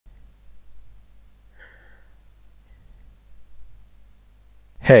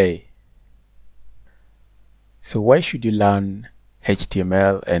Hey, so why should you learn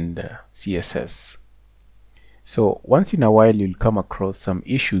HTML and CSS? So once in a while you'll come across some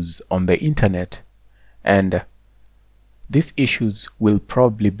issues on the internet, and these issues will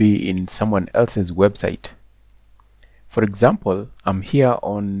probably be in someone else's website. For example, I'm here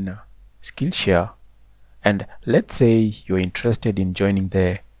on Skillshare, and let's say you're interested in joining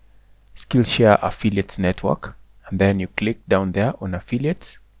the Skillshare affiliates network, and then you click down there on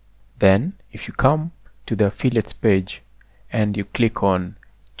affiliates. Then if you come to the affiliates page and you click on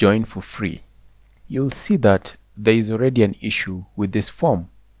join for free, you'll see that there is already an issue with this form.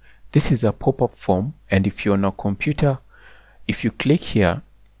 This is a pop-up form, and if you're on a computer, if you click here,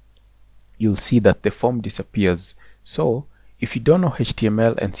 you'll see that the form disappears. So if you don't know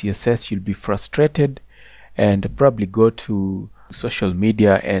HTML and CSS, you'll be frustrated and probably go to social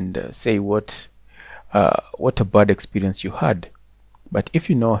media and say what a bad experience you had. But if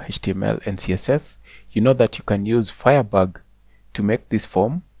you know HTML and CSS, you know that you can use Firebug to make this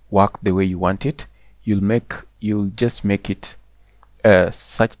form work the way you want it. You'll just make it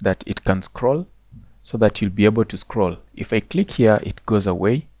such that it can scroll, so that you'll be able to scroll. If I click here, it goes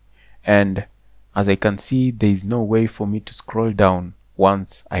away, and as I can see, there is no way for me to scroll down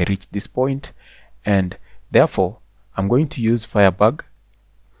once I reach this point, and therefore I'm going to use Firebug.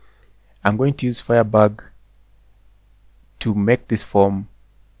 I'm going to use Firebug to make this form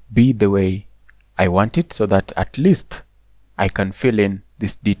be the way I want it, so that at least I can fill in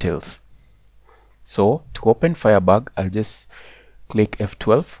these details. So to open Firebug, I'll just click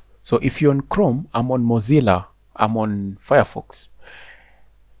F12. So if you're on Chrome, I'm on Mozilla, I'm on Firefox.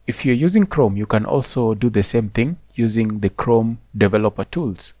 If you're using Chrome, you can also do the same thing using the Chrome developer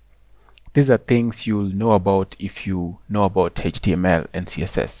tools. These are things you'll know about if you know about HTML and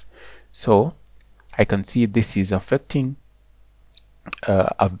CSS. So I can see this is affecting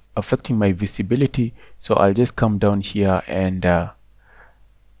my visibility. So I'll just come down here and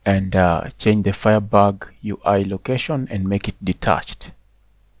change the Firebug UI location and make it detached.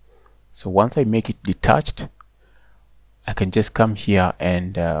 So once I make it detached, I can just come here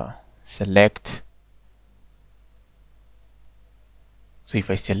and select. So if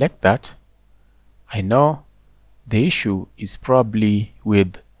I select that, I know the issue is probably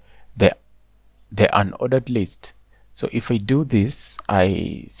with the unordered list. So if I do this,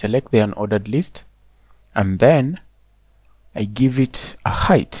 I select the unordered list, and then I give it a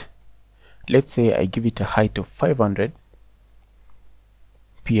height. Let's say I give it a height of 500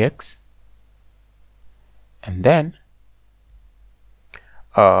 px, and then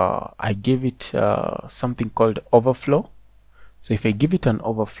I give it something called overflow. So if I give it an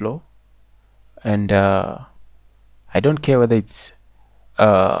overflow, and I don't care whether it's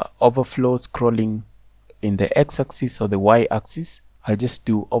overflow scrolling in the x-axis or the y-axis, I'll just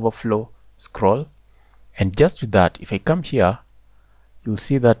do overflow scroll. And just with that, if I come here, you'll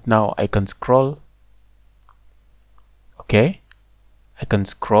see that now I can scroll. Okay, I can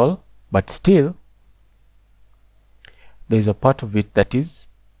scroll, but still there's a part of it that is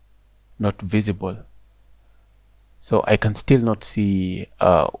not visible. So I can still not see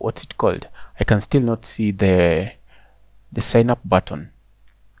what's it called? I can still not see the sign up button.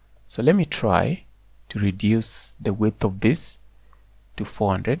 So let me try to reduce the width of this to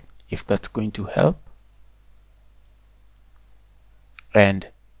 400, if that's going to help.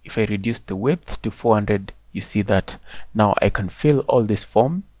 And if I reduce the width to 400, you see that now I can fill all this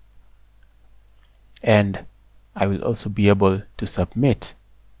form, and I will also be able to submit.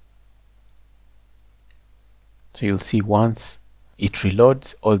 So you'll see once it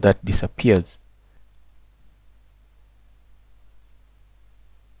reloads, all that disappears.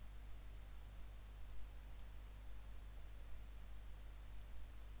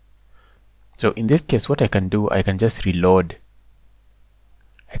 So in this case, what I can do, I can just reload.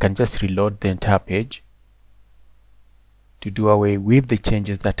 I can just reload the entire page to do away with the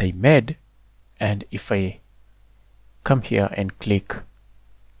changes that I made. And if I come here and click,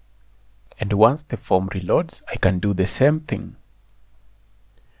 and once the form reloads, I can do the same thing.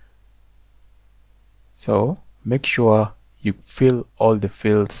 So make sure you fill all the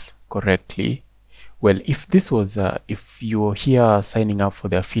fields correctly. Well, if this was if you're here signing up for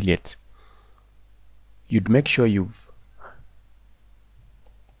the affiliate, you'd make sure you've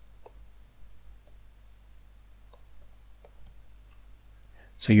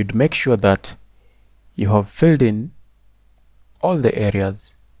make sure that you have filled in all the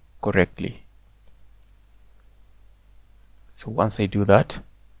areas correctly. So once I do that,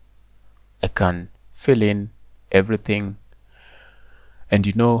 I can fill in everything. And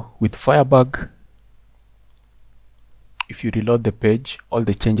you know, with Firebug, if you reload the page, all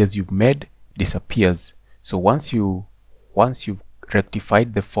the changes you've made disappears. So once you've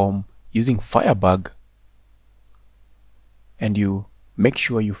rectified the form using Firebug, and you make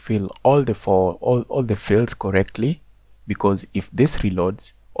sure you fill all the fields correctly, because if this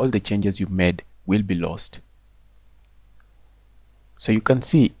reloads, all the changes you've made will be lost. So you can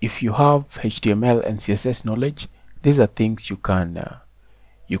see, if you have HTML and CSS knowledge, these are things you can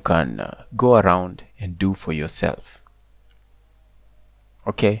go around and do for yourself.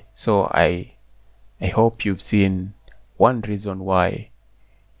 Okay, so I hope you've seen one reason why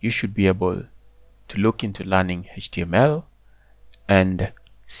you should be able to look into learning HTML and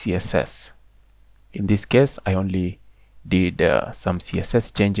CSS. In this case, I only did some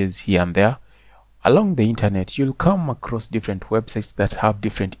CSS changes here and there. Along the internet, you'll come across different websites that have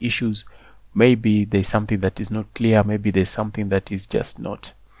different issues. Maybe there's something that is not clear, maybe there's something that is just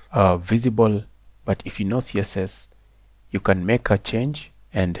not visible. But if you know CSS, you can make a change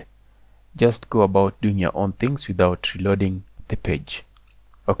and just go about doing your own things without reloading the page.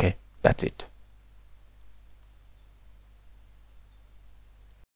 Okay, that's it.